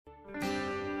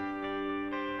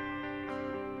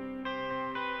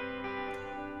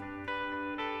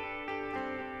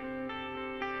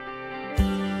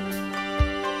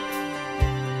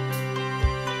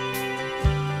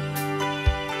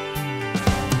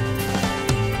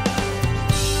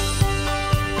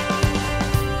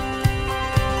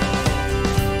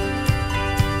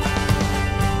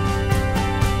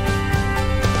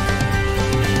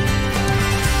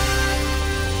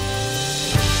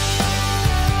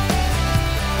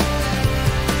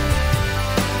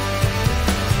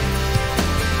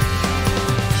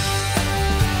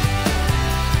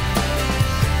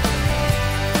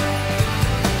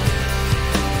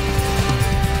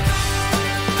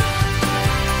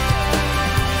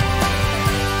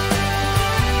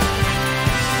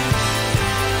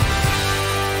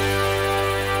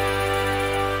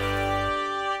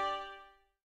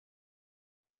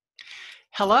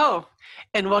Hello,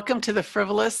 and welcome to the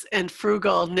Frivolous and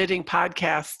Frugal Knitting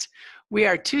Podcast. We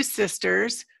are two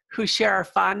sisters who share our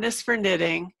fondness for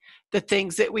knitting, the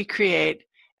things that we create,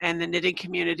 and the knitting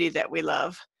community that we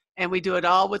love. And we do it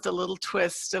all with a little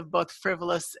twist of both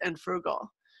frivolous and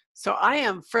frugal. So I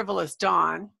am Frivolous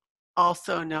Dawn,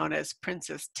 also known as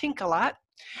Princess Tinkalot,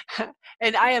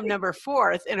 and I am number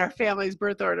 4th in our family's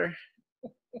birth order.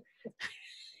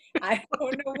 I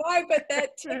don't know why, but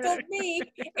that tickled me.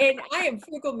 And I am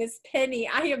Frugal Miss Penny.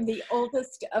 I am the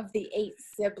oldest of the 8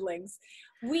 siblings.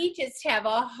 We just have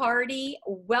a hearty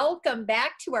welcome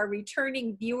back to our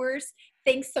returning viewers.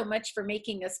 Thanks so much for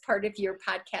making us part of your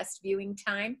podcast viewing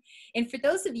time. And for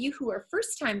those of you who are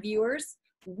first-time viewers,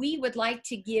 we would like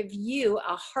to give you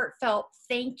a heartfelt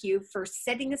thank you for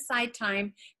setting aside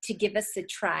time to give us a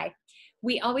try.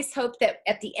 We always hope that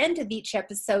at the end of each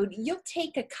episode, you'll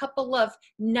take a couple of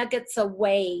nuggets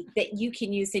away that you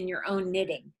can use in your own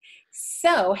knitting.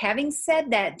 So having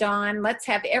said that, Dawn, let's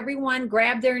have everyone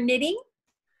grab their knitting,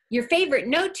 your favorite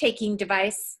note-taking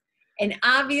device, and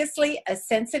obviously a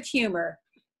sense of humor,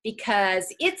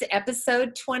 because it's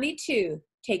episode 22.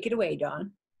 Take it away,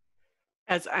 Dawn.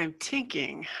 As I'm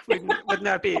tinking, would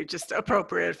not be just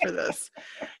appropriate for this.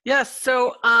 Yes,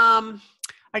 so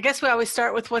I guess we always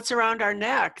start with what's around our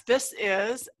neck. This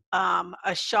is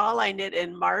a shawl I knit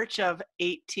in March of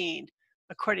 18,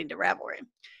 according to Ravelry.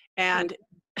 And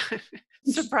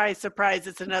surprise, surprise,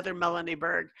 it's another Melanie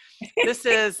Berg. This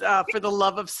is for the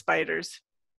love of spiders.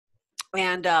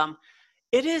 And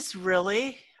it is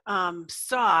really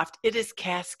soft. It is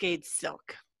Cascade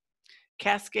silk.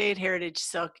 Cascade heritage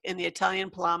silk in the Italian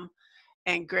plum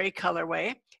and gray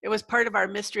colorway. It was part of our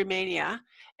Mystery Mania.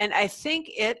 And I think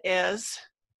it is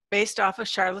based off of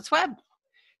Charlotte's Web.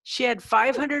 She had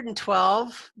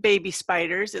 512 baby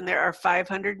spiders, and there are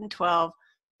 512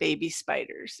 baby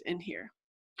spiders in here.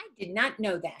 I did not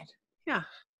know that. Yeah.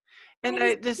 And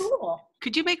cool.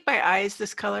 Could you make my eyes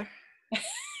this color?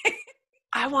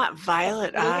 I want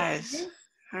violet eyes.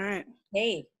 All right.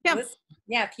 Hey, yeah. Listen,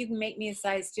 yeah, if you can make me a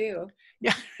size 2.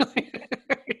 Yeah.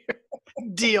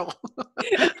 Deal.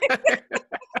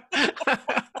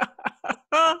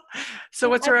 So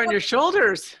what's around your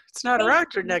shoulders? It's not around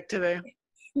your neck today.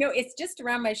 No, it's just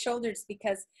around my shoulders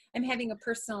because I'm having a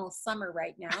personal summer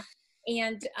right now.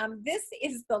 And this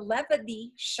is the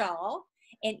Levity shawl,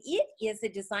 and it is a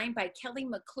design by Kelly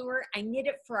McClure. I knit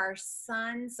it for our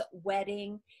son's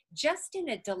wedding, just in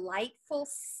a delightful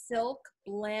silk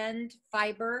blend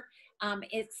fiber.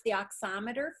 It's the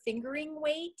Auxanometer Fingering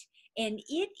weight, and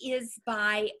it is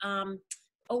by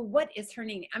what is her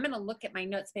name? I'm going to look at my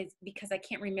notes because I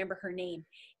can't remember her name.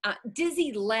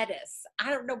 Dizzy Lettuce. I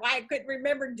don't know why I couldn't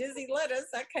remember Dizzy Lettuce.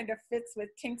 That kind of fits with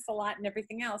Tinks a lot and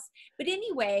everything else. But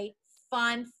anyway,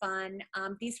 fun.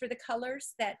 These were the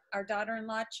colors that our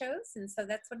daughter-in-law chose, and so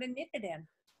that's what I knitted in.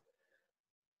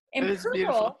 And Purl,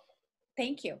 beautiful.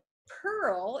 Thank you.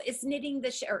 Purl is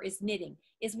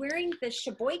is wearing the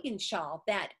Sheboygan shawl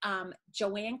that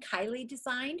Joanne Kiley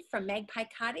designed from Magpie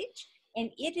Cottage. And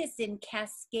it is in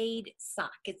Cascade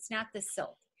sock. It's not the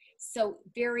silk. So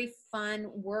very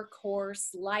fun,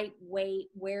 workhorse, lightweight,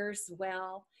 wears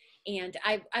well. And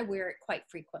I wear it quite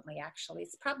frequently, actually.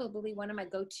 It's probably one of my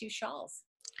go-to shawls.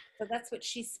 So that's what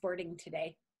she's sporting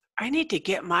today. I need to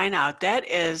get mine out. That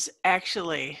is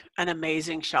actually an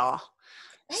amazing shawl.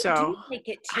 I do like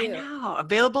it too. I know.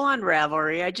 Available on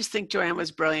Ravelry. I just think Joanne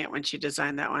was brilliant when she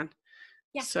designed that one.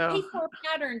 Yeah, pay for a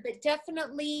pattern, but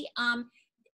definitely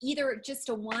either just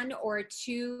a $1 or a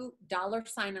 $2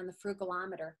 sign on the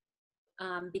frugalometer,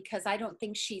 because I don't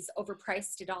think she's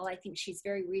overpriced at all. I think she's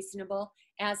very reasonable,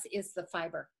 as is the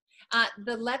fiber.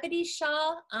 The Levity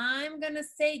shawl, I'm going to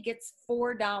say gets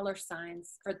 $4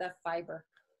 signs for the fiber.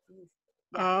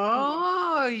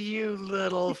 Oh, you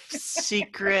little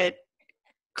secret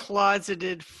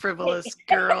closeted frivolous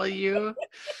girl, you.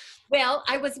 Well,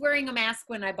 I was wearing a mask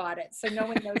when I bought it, so no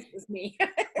one knows it was me.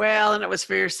 Well, and it was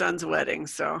for your son's wedding,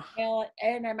 so. Well,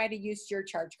 and I might have used your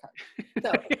charge card.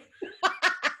 So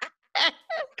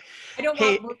I don't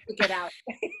want work to get out.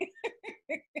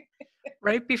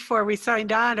 Right before we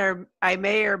signed on, I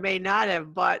may or may not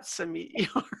have bought some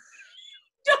yarn.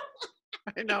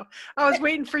 I know. I was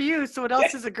waiting for you, so what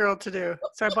else is a girl to do?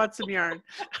 So I bought some yarn.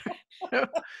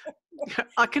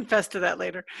 I'll confess to that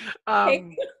later.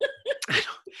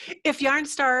 If yarn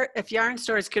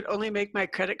stores could only make my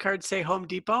credit card say Home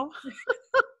Depot,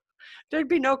 there'd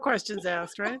be no questions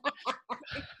asked, right?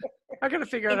 I gotta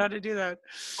figure out how to do that.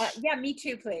 Yeah, me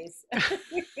too, please.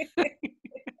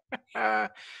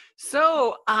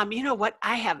 So, you know what?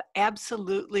 I have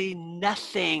absolutely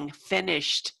nothing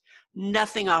finished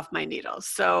nothing off my needles.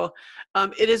 So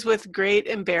it is with great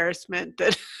embarrassment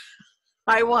that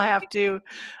I will have to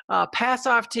pass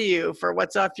off to you for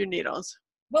what's off your needles.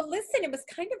 Well, listen, it was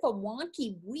kind of a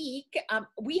wonky week.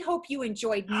 We hope you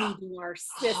enjoyed meeting our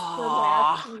sister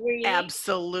last week.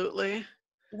 Absolutely.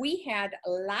 We had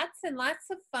lots and lots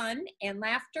of fun and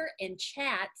laughter and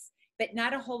chats, but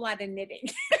not a whole lot of knitting.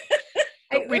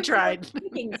 We tried.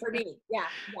 For me. Yeah,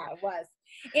 it was.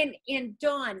 And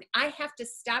Dawn, I have to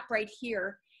stop right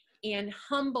here and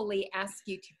humbly ask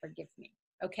you to forgive me,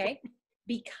 okay?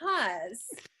 Because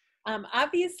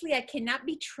obviously I cannot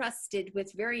be trusted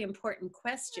with very important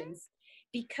questions,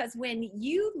 because when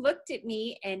you looked at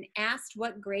me and asked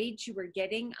what grades you were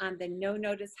getting on the no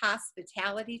notice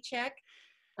hospitality check,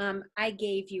 I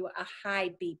gave you a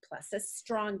high B+, a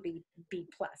strong B+.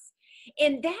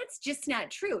 And that's just not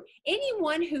true.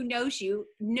 Anyone who knows you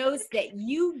knows that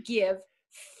you give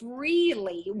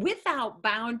freely, without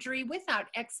boundary, without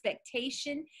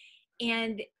expectation.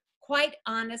 And quite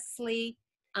honestly,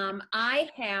 I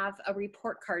have a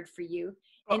report card for you.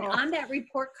 And on that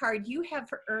report card, you have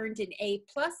earned an A+++++++++.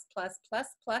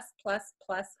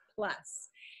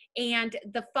 And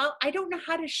I don't know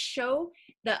how to show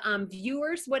the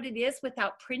viewers what it is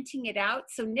without printing it out.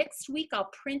 So next week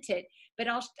I'll print it, but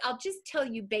I'll just tell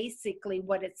you basically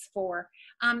what it's for.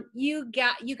 You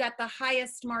got the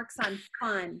highest marks on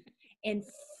fun and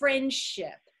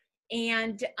friendship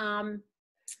and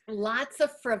lots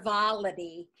of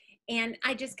frivolity. And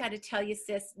I just got to tell you,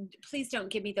 sis, please don't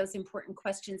give me those important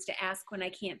questions to ask when I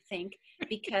can't think,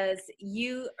 because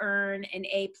you earn an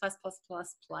A++++++.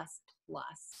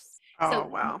 So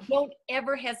wow. Don't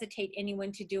ever hesitate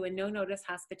anyone to do a no notice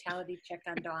hospitality check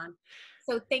on Dawn.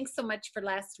 So thanks so much for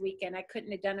last weekend. I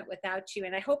couldn't have done it without you.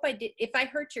 And I hope I did. If I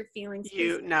hurt your feelings,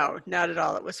 no, not at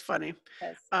all. It was funny.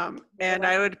 And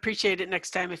I would appreciate it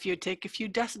next time if you'd take a few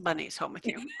dust bunnies home with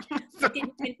you. I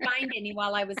didn't find any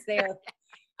while I was there.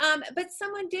 But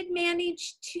someone did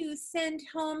manage to send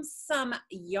home some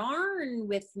yarn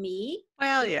with me.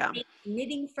 Well, yeah.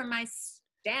 Knitting from my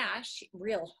stash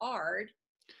real hard.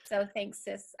 So thanks,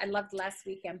 sis. I loved last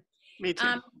weekend. Me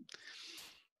too.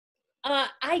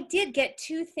 I did get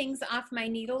 2 things off my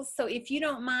needles. So if you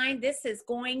don't mind, this is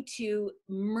going to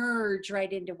merge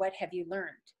right into what have you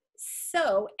learned.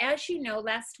 So as you know,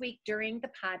 last week during the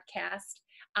podcast,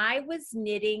 I was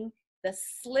knitting the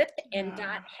Slip and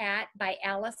Dot Hat by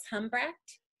Alice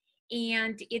Humbracht.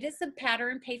 And it is a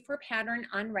pattern, paid for pattern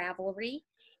on Ravelry.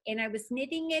 And I was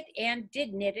knitting it and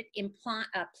did knit it in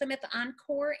Plymouth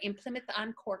Encore and Plymouth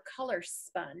Encore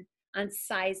Colorspun on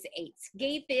size 8s.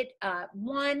 Gave it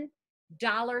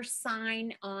 $1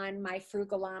 sign on my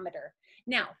frugalometer.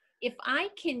 Now, if I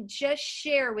can just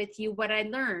share with you what I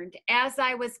learned as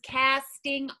I was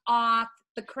casting off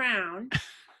the crown.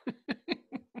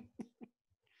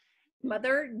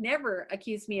 Mother never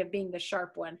accused me of being the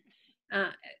sharp one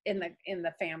in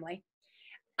the family.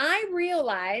 I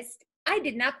realized I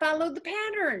did not follow the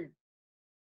pattern.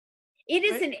 It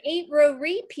is an 8-row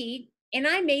repeat, and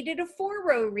I made it a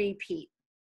 4-row repeat.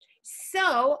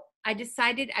 So I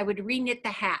decided I would reknit the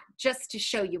hat just to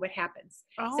show you what happens.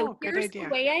 So here's the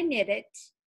way I knit it.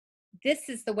 This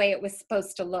is the way it was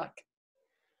supposed to look.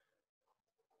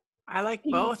 I like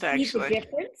both, actually. See the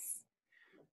difference?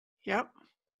 Yep.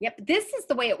 This is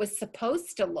the way it was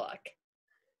supposed to look.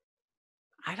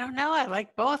 I don't know. I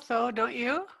like both, though. Don't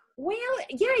you? Well,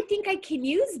 yeah, I think I can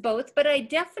use both, but I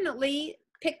definitely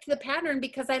picked the pattern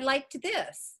because I liked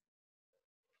this.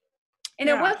 And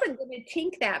I wasn't going to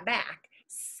tink that back.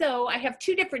 So I have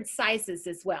 2 different sizes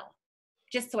as well,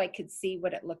 just so I could see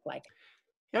what it looked like.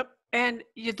 Yep. And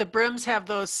the brims have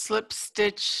those slip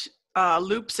stitch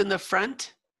loops in the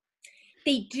front.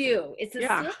 They do. It's a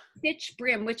slip stitch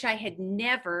brim, which I had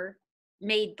never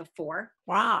made before.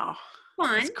 Wow.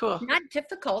 Fun. That's cool. Not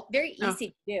difficult. Very easy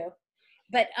to do.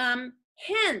 But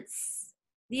hence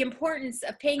the importance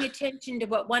of paying attention to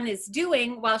what one is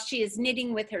doing while she is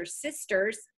knitting with her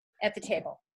sisters at the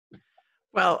table.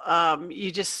 Well,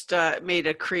 you just made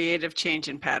a creative change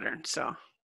in pattern, so.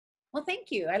 Well,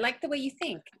 thank you. I like the way you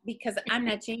think because I'm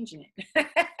not changing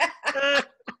it.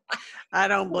 I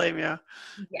don't blame you.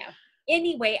 Yeah.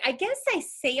 Anyway, I guess I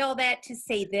say all that to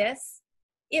say this.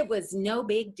 It was no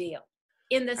big deal.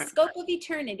 In the scope of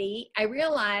eternity, I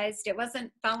realized it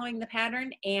wasn't following the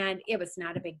pattern, and it was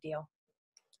not a big deal.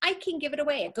 I can give it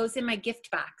away. It goes in my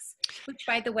gift box, which,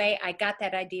 by the way, I got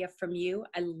that idea from you.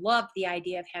 I love the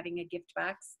idea of having a gift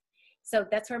box. So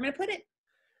that's where I'm going to put it.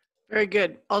 Very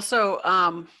good. Also,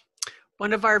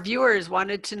 one of our viewers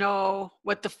wanted to know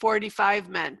what the 45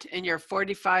 meant in your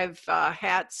 45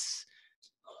 hats,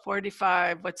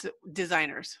 45,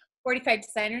 designers? 45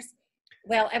 designers.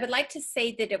 Well, I would like to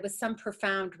say that it was some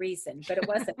profound reason, but it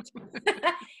wasn't.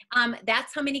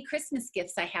 That's how many Christmas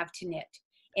gifts I have to knit.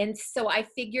 And so I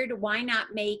figured, why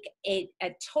not make a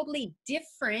totally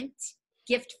different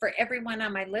gift for everyone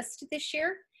on my list this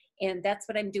year? And that's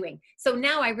what I'm doing. So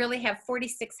now I really have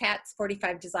 46 hats,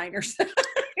 45 designers.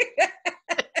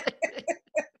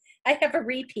 I have a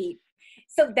repeat.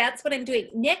 So that's what I'm doing.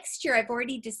 Next year, I've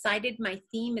already decided my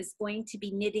theme is going to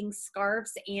be knitting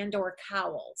scarves and or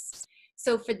cowls.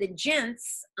 So for the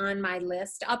gents on my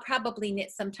list, I'll probably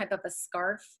knit some type of a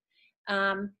scarf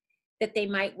that they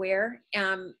might wear.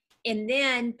 And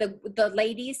then the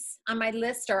ladies on my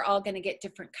list are all going to get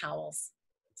different cowls.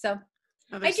 So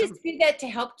I just do that to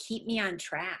help keep me on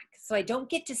track, so I don't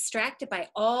get distracted by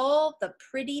all the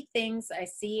pretty things I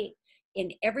see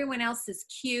in everyone else's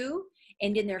queue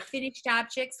and in their finished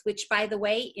objects, which, by the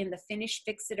way, in the Finish,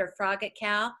 Fix It, or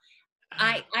FrogItKAL,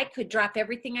 I could drop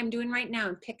everything I'm doing right now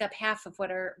and pick up half of what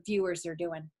our viewers are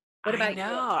doing. What about you?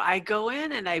 I go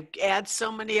in and I add so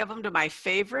many of them to my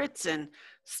favorites and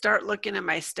start looking in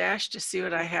my stash to see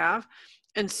what I have.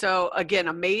 And so, again,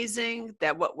 amazing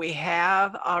that what we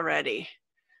have already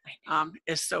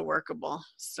is so workable.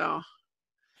 So,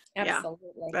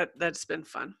 Absolutely. yeah, that's been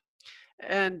fun.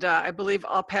 And I believe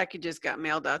all packages got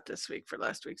mailed out this week for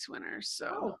last week's winners. So,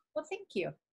 oh, well, thank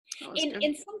you.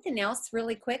 And something else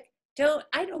really quick.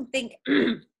 I don't think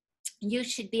you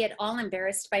should be at all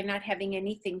embarrassed by not having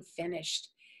anything finished.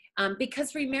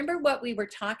 Because remember what we were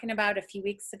talking about a few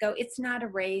weeks ago? It's not a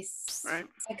race. Right.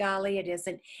 By golly, it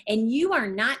isn't. And you are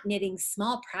not knitting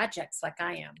small projects like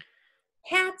I am.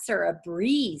 Hats are a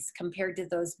breeze compared to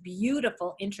those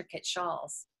beautiful, intricate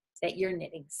shawls that you're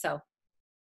knitting. So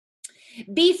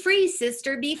be free,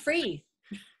 sister, be free.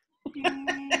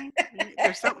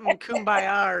 There's something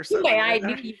kumbaya or something. Kumbaya, I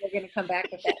knew you were going to come back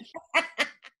with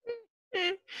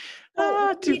that.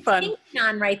 Too fun.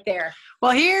 On right there.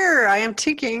 Well, here I am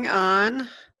tinking on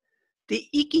the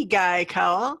Ikigai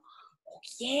cowl.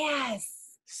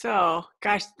 Yes. So,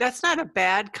 gosh, that's not a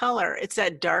bad color. It's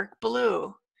that dark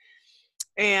blue.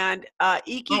 And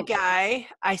Ikigai,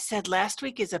 I said last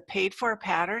week, is a paid-for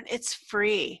pattern. It's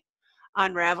free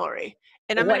on Ravelry.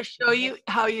 And I'm going to show you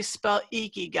how you spell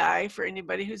Ikigai for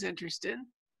anybody who's interested.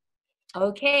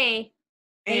 Okay.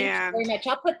 Thank you very much.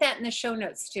 I'll put that in the show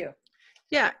notes too.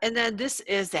 Yeah, and then this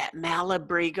is that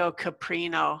Malabrigo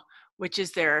Caprino, which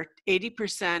is their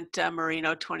 80%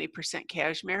 merino, 20%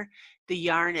 cashmere. The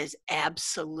yarn is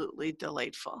absolutely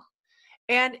delightful.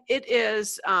 And it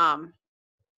is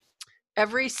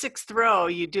every 6th row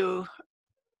you do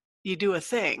a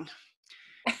thing.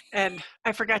 And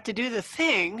I forgot to do the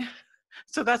thing,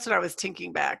 so that's what I was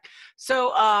tinking back.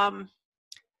 So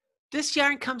this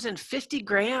yarn comes in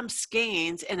 50-gram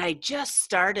skeins, and I just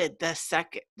started the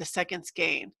second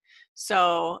skein.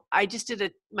 So I just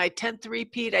did my 10th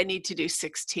repeat. I need to do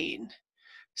 16.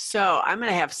 So I'm going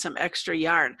to have some extra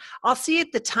yarn. I'll see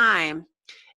at the time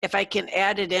if I can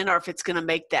add it in or if it's going to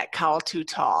make that cowl too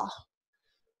tall.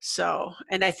 So,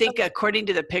 and I think according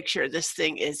to the picture, this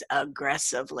thing is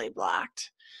aggressively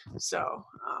blocked. So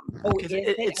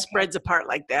it spreads apart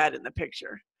like that in the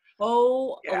picture.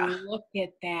 Oh, look at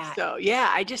that. So, yeah,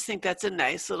 I just think that's a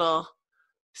nice little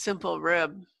simple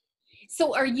rib.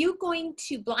 So are you going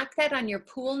to block that on your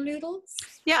pool noodles?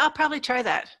 Yeah, I'll probably try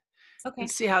that. Okay.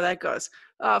 And see how that goes.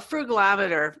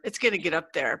 Frugalometer, it's going to get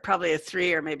up there, probably a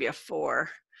 3 or maybe a 4.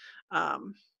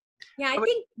 Yeah, I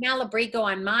think Malabrigo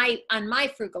on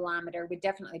my frugalometer would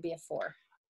definitely be a 4.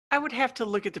 I would have to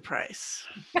look at the price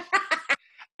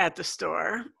at the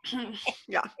store.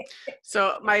 Yeah.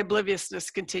 So my obliviousness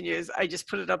continues. I just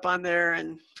put it up on there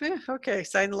and okay,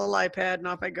 sign the little iPad and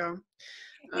off I go.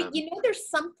 But there's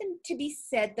something to be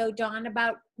said though, Dawn,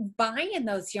 about buying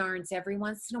those yarns every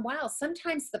once in a while.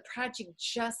 Sometimes the project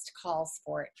just calls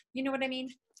for it. You know what I mean?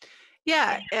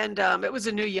 Yeah, and it was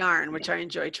a new yarn, which I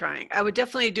enjoy trying. I would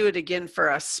definitely do it again for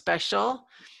a special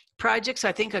project. So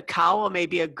I think a cowl may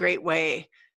be a great way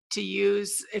to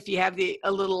use if you have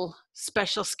a little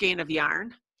special skein of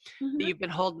yarn that you've been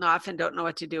holding off and don't know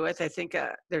what to do with. I think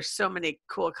there's so many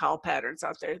cool cowl patterns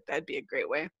out there. That'd be a great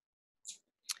way.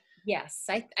 Yes,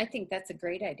 I think that's a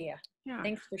great idea. Yeah.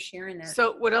 Thanks for sharing that.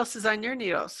 So what else is on your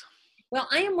needles? Well,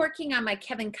 I am working on my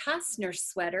Kevin Costner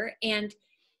sweater, and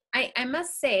I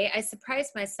must say I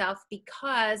surprised myself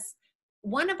because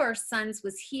one of our sons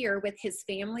was here with his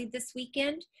family this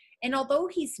weekend, and although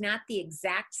he's not the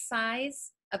exact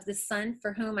size of the son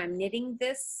for whom I'm knitting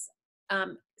this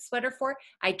sweater for,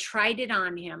 I tried it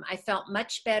on him. I felt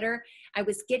much better. I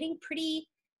was getting pretty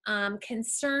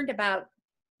concerned about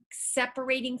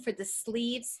separating for the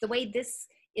sleeves. The way this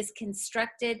is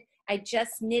constructed, I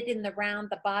just knit in the round,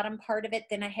 the bottom part of it.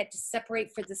 Then I had to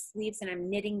separate for the sleeves, and I'm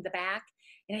knitting the back.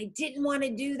 And I didn't want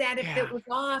to do that if it was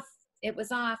off. It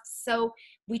was off. So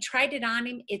we tried it on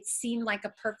him. It seemed like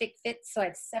a perfect fit. So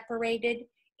I've separated,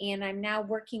 and I'm now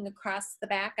working across the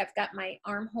back. I've got my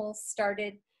armholes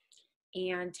started,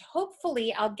 and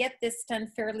hopefully I'll get this done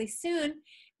fairly soon,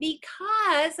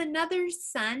 because another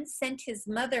son sent his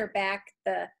mother back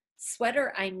the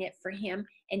sweater I knit for him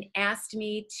and asked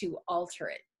me to alter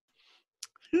it.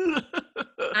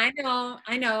 I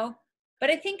know. But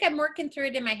I think I'm working through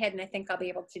it in my head, and I think I'll be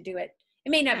able to do it. It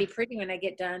may not be pretty when I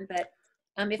get done, but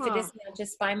if it isn't, I'll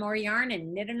just buy more yarn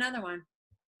and knit another one.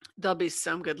 There'll be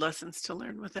some good lessons to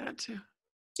learn with that too.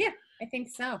 Yeah, I think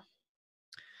so.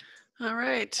 All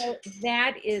right. So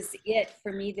that is it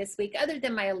for me this week, other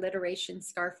than my alliteration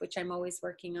scarf, which I'm always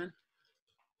working on.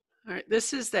 All right.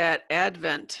 This is that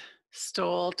Advent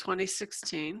Stole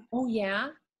 2016. Oh, yeah?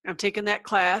 I'm taking that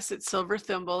class at Silver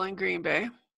Thimble in Green Bay.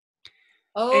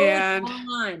 Oh, and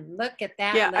Dawn, look at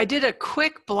that. Yeah, I did a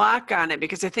quick block on it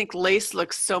because I think lace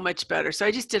looks so much better. So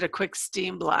I just did a quick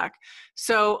steam block.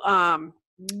 So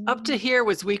up to here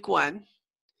was week 1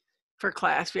 for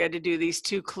class. We had to do these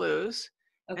 2 clues.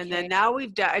 Okay. And then now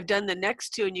I've done the next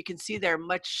 2, and you can see they're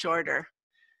much shorter,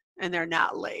 and they're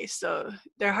not lace. So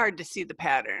they're hard to see the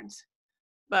patterns.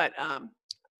 But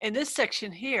in this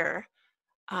section here,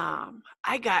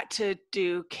 I got to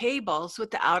do cables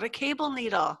without a cable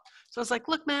needle. So I was like,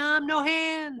 look, Mom, no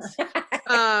hands.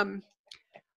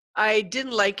 I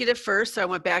didn't like it at first, so I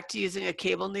went back to using a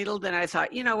cable needle. Then I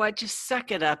thought, you know what, just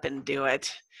suck it up and do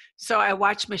it. So I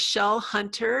watched Michelle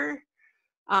Hunter,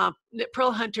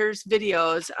 Purl Hunter's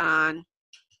videos on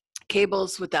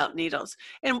cables without needles.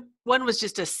 And one was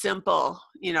just a simple,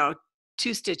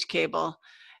 2-stitch cable.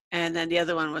 And then the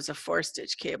other one was a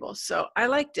 4-stitch cable. So I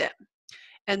liked it.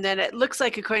 And then it looks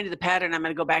like, according to the pattern, I'm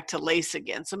going to go back to lace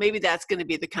again. So maybe that's going to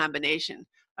be the combination,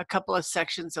 a couple of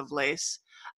sections of lace.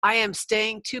 I am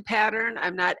staying to pattern.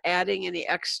 I'm not adding any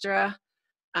extra.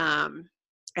 And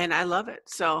I love it.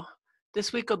 So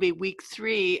this week will be week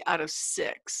 3 out of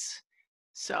 6.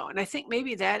 So, and I think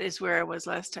maybe that is where I was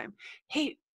last time.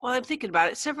 Hey, while I'm thinking about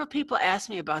it, several people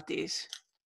asked me about these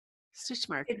stitch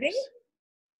markers. Did they?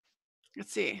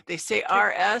 Let's see. They say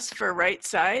RS for right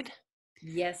side.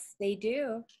 Yes, they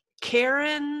do.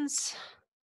 Karen's,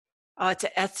 it's an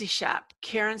Etsy shop.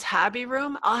 Karen's Hobby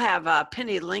Room. I'll have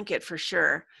Penny link it for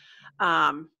sure.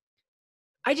 I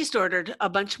just ordered a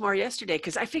bunch more yesterday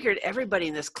because I figured everybody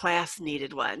in this class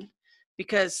needed one,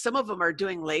 because some of them are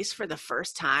doing lace for the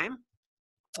first time.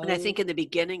 Oh. And I think in the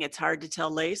beginning, it's hard to tell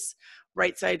lace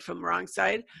right side from wrong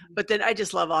side. But then I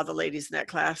just love all the ladies in that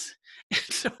class.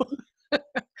 So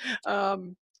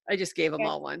I just gave them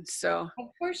all one. So of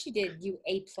course you did, you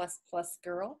A++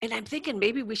 girl. And I'm thinking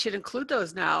maybe we should include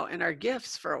those now in our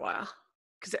gifts for a while,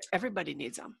 because everybody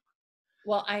needs them.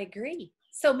 Well, I agree.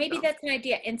 So maybe that's an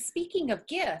idea. And speaking of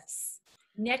gifts,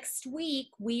 next week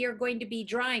we are going to be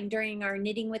drawing during our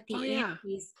Knitting with the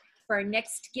Aunties for our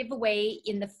next giveaway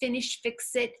in the Finish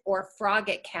Fix It or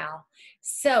FrogItKAL.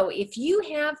 So if you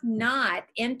have not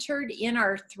entered in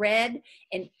our thread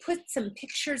and put some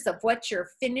pictures of what you're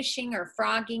finishing or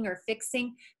frogging or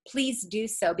fixing, please do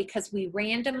so, because we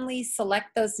randomly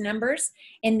select those numbers,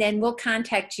 and then we'll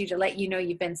contact you to let you know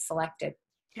you've been selected.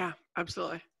 Yeah,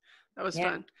 absolutely. That was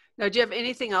fun. Now, do you have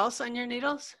anything else on your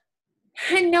needles?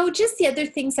 No, just the other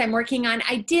things I'm working on.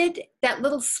 I did that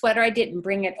little sweater. I didn't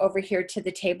bring it over here to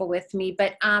the table with me,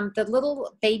 but the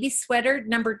little baby sweater,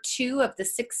 number 2 of the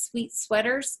 6 sweet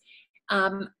sweaters,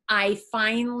 I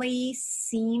finally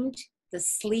seamed the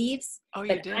sleeves,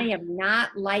 but I am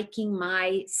not liking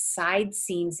my side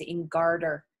seams in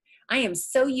garter. I am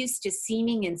so used to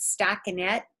seaming in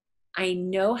stockinette. I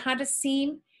know how to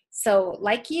seam. So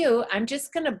like you, I'm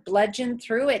just going to bludgeon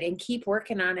through it and keep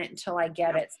working on it until I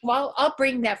get it. Well, I'll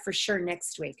bring that for sure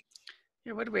next week.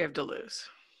 Yeah, what do we have to lose?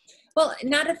 Well,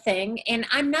 not a thing. And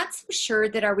I'm not so sure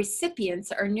that our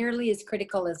recipients are nearly as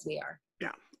critical as we are.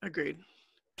 Yeah, agreed.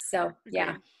 So,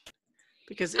 yeah.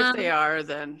 Because if they are,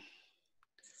 then...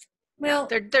 Well,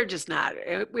 they're just not.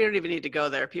 We don't even need to go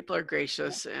there. People are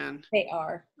gracious, and they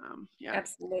are. Yeah,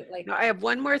 absolutely. Now, I have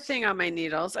one more thing on my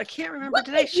needles. I can't remember.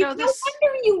 Did I show this? No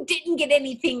wonder you didn't get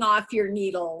anything off your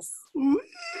needles.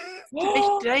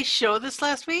 Did I show this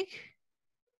last week?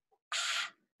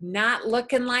 Not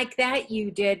looking like that.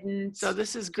 You didn't. So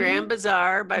this is Grand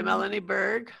Bazaar by Melanie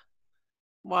Berg.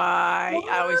 Why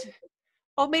I was?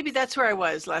 Oh, maybe that's where I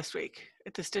was last week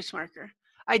at the stitch marker.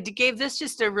 I gave this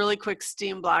just a really quick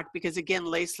steam block because, again,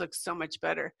 lace looks so much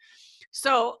better.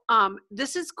 So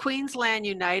this is Queensland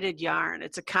United yarn.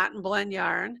 It's a cotton blend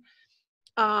yarn.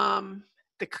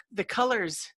 the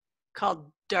color's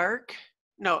called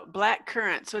black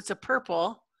currant. So it's a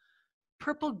purple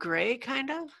gray kind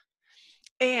of.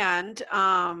 And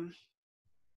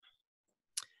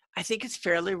I think it's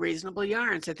fairly reasonable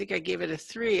yarns. I think I gave it a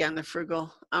 3 on the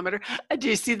frugalometer. Do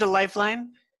you see the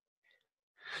lifeline?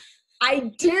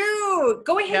 I do.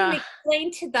 Go ahead and Yeah.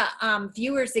 explain to the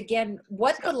viewers again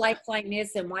what the lifeline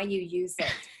is and why you use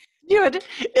it.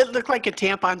 It looked like a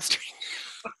tampon string.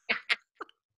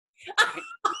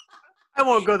 I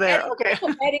won't go there. Okay.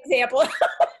 That example.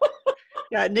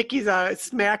 Yeah, Nikki's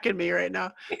smacking me right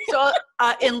now. So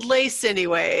in lace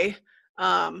anyway,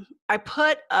 I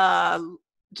put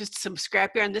just some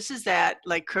scrap yarn. This is that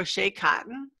like crochet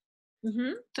cotton.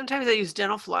 Mm-hmm. Sometimes I use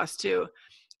dental floss too.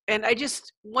 And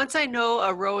once I know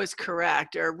a row is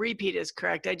correct or a repeat is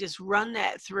correct, I just run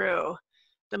that through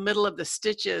the middle of the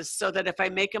stitches so that if I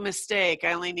make a mistake,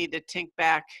 I only need to tink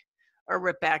back or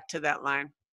rip back to that line.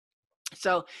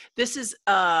 So this is,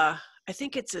 I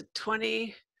think it's a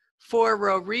 24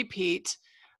 row repeat,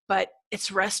 but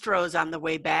it's rest rows on the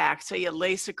way back. So you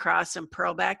lace across and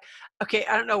purl back. Okay,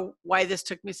 I don't know why this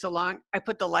took me so long. I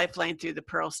put the lifeline through the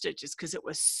purl stitches because it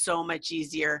was so much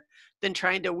easier than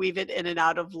trying to weave it in and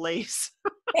out of lace.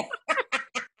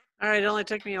 All right, it only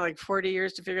took me like 40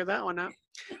 years to figure that one out.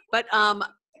 But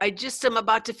I just am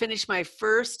about to finish my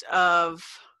first of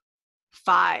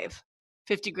 5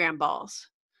 50-gram balls.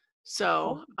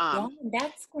 So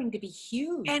that's going to be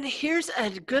huge. And here's a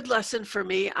good lesson for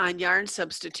me on yarn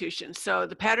substitution. So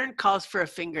the pattern calls for a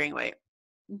fingering weight.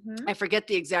 Mm-hmm. I forget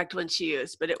the exact one she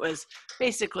used, but it was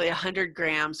basically 100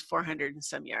 grams, 400 and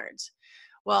some yards.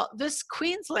 Well, this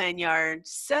Queensland yarn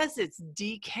says it's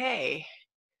DK,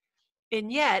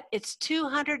 and yet it's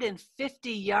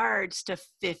 250 yards to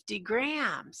 50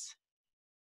 grams.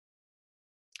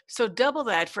 So double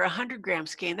that for 100 gram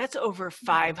skein, that's over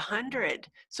 500.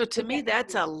 So to me,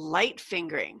 that's a light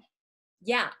fingering.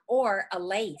 Yeah, or a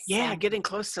lace. Yeah, getting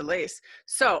close to lace.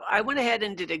 So I went ahead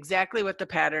and did exactly what the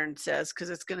pattern says because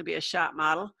it's going to be a shop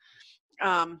model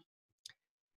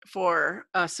for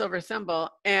a silver thimble.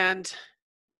 And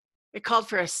it called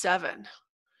for a 7,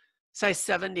 size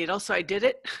 7 needle. So I did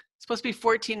it. It's supposed to be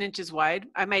 14 inches wide.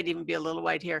 I might even be a little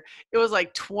wide here. It was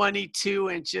like 22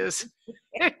 inches.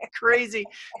 Crazy.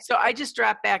 So I just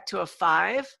dropped back to a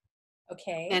 5.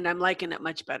 Okay. And I'm liking it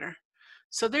much better.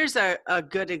 So there's a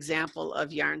good example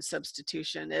of yarn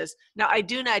substitution is, now I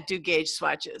do not do gauge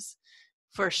swatches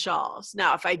for shawls.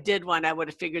 Now, if I did one, I would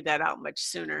have figured that out much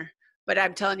sooner. But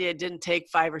I'm telling you, it didn't take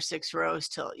 5 or 6 rows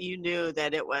till you knew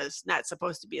that it was not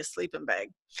supposed to be a sleeping bag.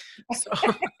 So,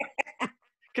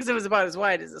 because it was about as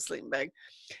wide as a sleeping bag.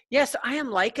 Yes, I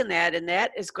am liking that, and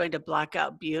that is going to block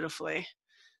out beautifully.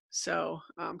 So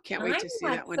can't wait to see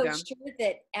that one done. I'm not so sure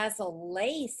that as a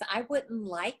lace, I wouldn't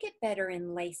like it better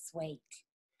in lace weight.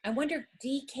 I wonder if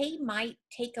DK might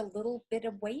take a little bit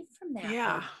away from that.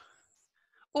 Yeah.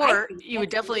 Or you would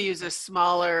definitely use a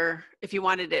smaller, if you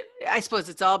wanted it. I suppose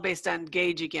it's all based on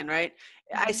gauge again, right?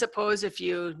 Mm-hmm. I suppose if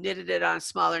you knitted it on a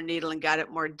smaller needle and got it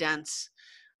more dense.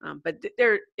 But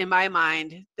there, in my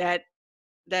mind, that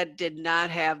did not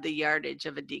have the yardage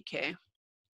of a DK.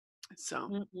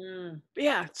 So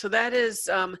yeah, so that is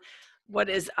what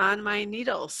is on my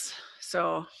needles.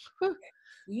 So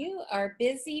you are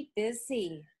busy.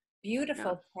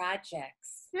 Beautiful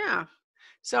projects. Yeah.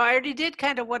 So I already did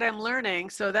kind of what I'm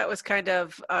learning. So that was kind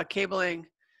of cabling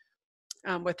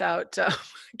without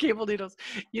cable needles.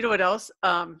 You know what else?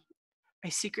 I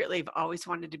secretly have always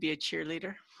wanted to be a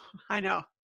cheerleader. I know.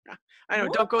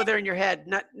 What? Don't go there in your head.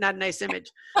 Not a nice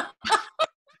image.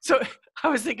 So I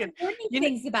was thinking,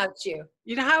 things about you.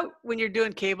 You know how when you're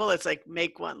doing cable, it's like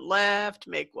make one left,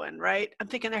 make one right. I'm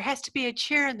thinking there has to be a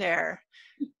cheer in there.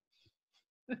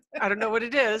 I don't know what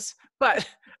it is, but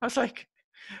I was like,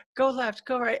 go left,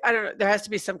 go right. I don't know. There has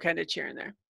to be some kind of cheer in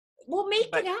there. Well, make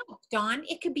it up, Dawn.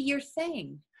 It could be your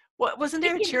thing. Well, wasn't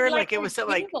there a cheer like it was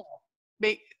something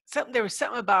like there was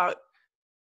something about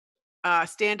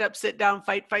stand up, sit down,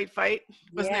 fight.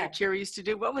 Wasn't there a cheer we used to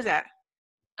do? What was that?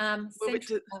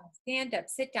 Stand up,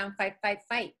 sit down, fight.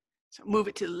 So move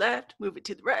it to the left, move it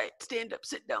to the right, stand up,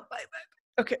 sit down, fight.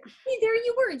 Okay. Hey, there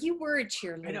you were. You were a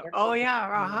cheerleader. I know. Oh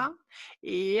yeah, uh-huh.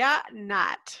 Yeah,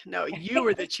 not. No, you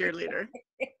were the cheerleader.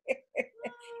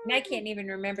 And I can't even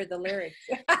remember the lyrics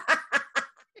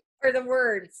or the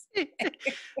words.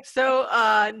 So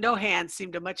no hands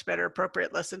seemed a much better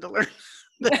appropriate lesson to learn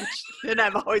than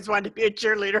I've always wanted to be a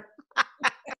cheerleader.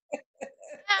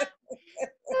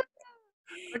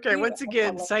 Okay, once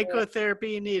again,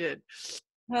 psychotherapy needed.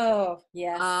 Oh,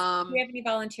 yes. If you have any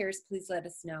volunteers, please let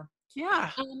us know.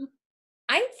 Yeah.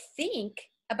 I think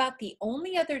about the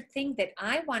only other thing that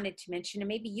I wanted to mention, and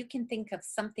maybe you can think of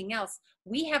something else.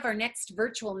 We have our next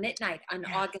virtual knit night on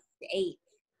August 8th.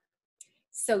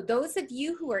 So those of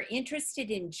you who are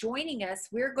interested in joining us,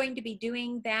 we're going to be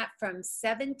doing that from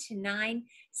 7 to 9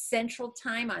 Central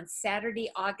Time on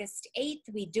Saturday, August 8th.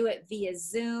 We do it via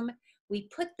Zoom. We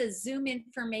put the Zoom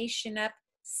information up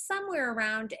somewhere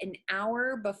around an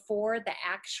hour before the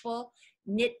actual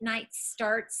knit night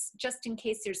starts, just in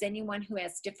case there's anyone who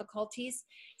has difficulties.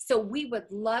 So we would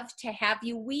love to have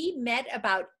you. We met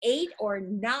about 8 or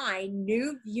 9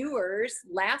 new viewers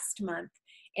last month.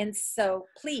 And so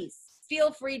please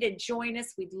feel free to join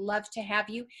us. We'd love to have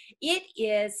you. It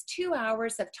is 2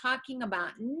 hours of talking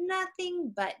about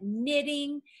nothing but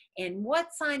knitting and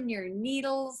what's on your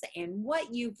needles and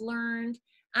what you've learned.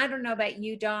 I don't know about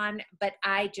you, Dawn, but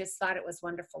I just thought it was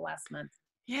wonderful last month.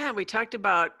 Yeah, we talked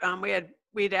about,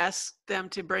 we'd asked them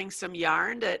to bring some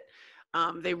yarn that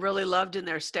they really loved in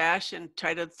their stash and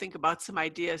try to think about some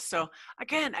ideas. So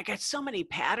again, I got so many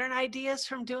pattern ideas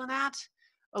from doing that.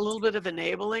 A little bit of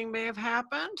enabling may have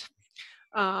happened.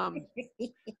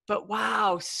 But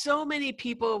wow, so many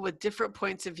people with different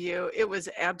points of view. It was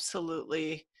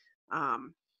absolutely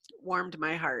warmed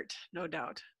my heart, no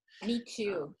doubt. Me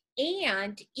too.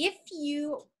 And if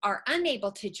you are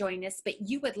unable to join us, but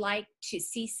you would like to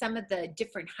see some of the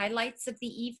different highlights of the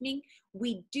evening,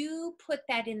 we do put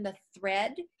that in the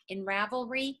thread in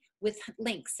Ravelry with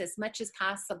links as much as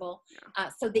possible,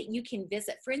 so that you can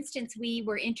visit. For instance, we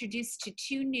were introduced to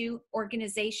 2 new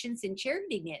organizations in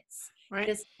charity knits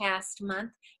this past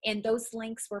month, and those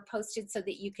links were posted so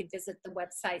that you could visit the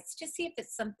websites to see if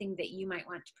it's something that you might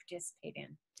want to participate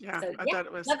in. Yeah, so, I thought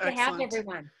it was love excellent. to have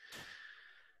everyone.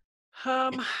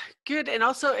 Good. And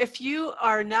also, if you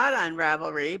are not on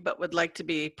Ravelry but would like to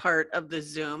be part of the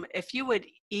Zoom, if you would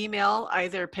email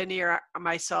either Penny or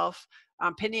myself,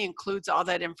 Penny includes all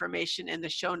that information in the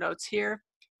show notes here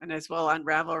and as well on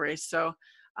Ravelry. So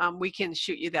we can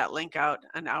shoot you that link out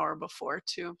an hour before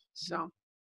too. So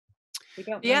we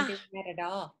don't mind doing that at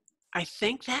all. I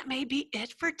think that may be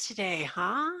it for today,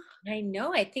 huh? I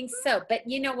know, I think so. But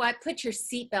you know what? Put your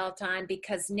seatbelt on,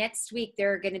 because next week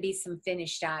there are going to be some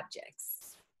finished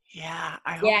objects. Yeah,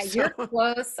 I hope so. You're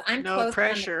close. I'm no close.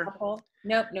 Pressure. On a couple.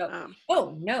 Nope.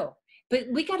 Oh, no. But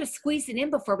we got to squeeze it in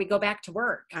before we go back to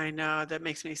work. I know. That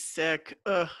makes me sick.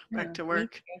 Ugh, back to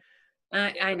work.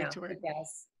 I know. It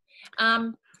does.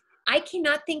 I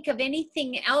cannot think of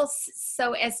anything else.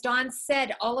 So as Dawn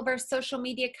said, all of our social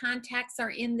media contacts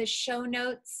are in the show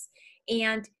notes.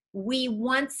 And we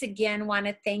once again want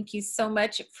to thank you so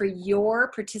much for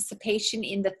your participation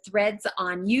in the threads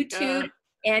on YouTube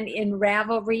and in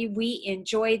Ravelry. We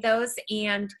enjoy those.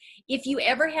 And if you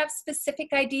ever have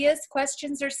specific ideas,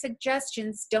 questions, or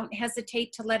suggestions, don't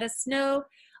hesitate to let us know.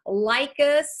 Like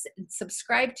us,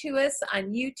 subscribe to us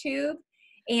on YouTube.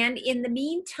 And in the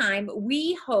meantime,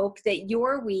 we hope that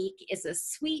your week is a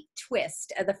sweet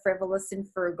twist of the Frivolous and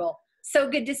Frugal. So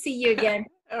good to see you again.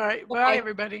 All right. Bye,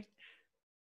 everybody.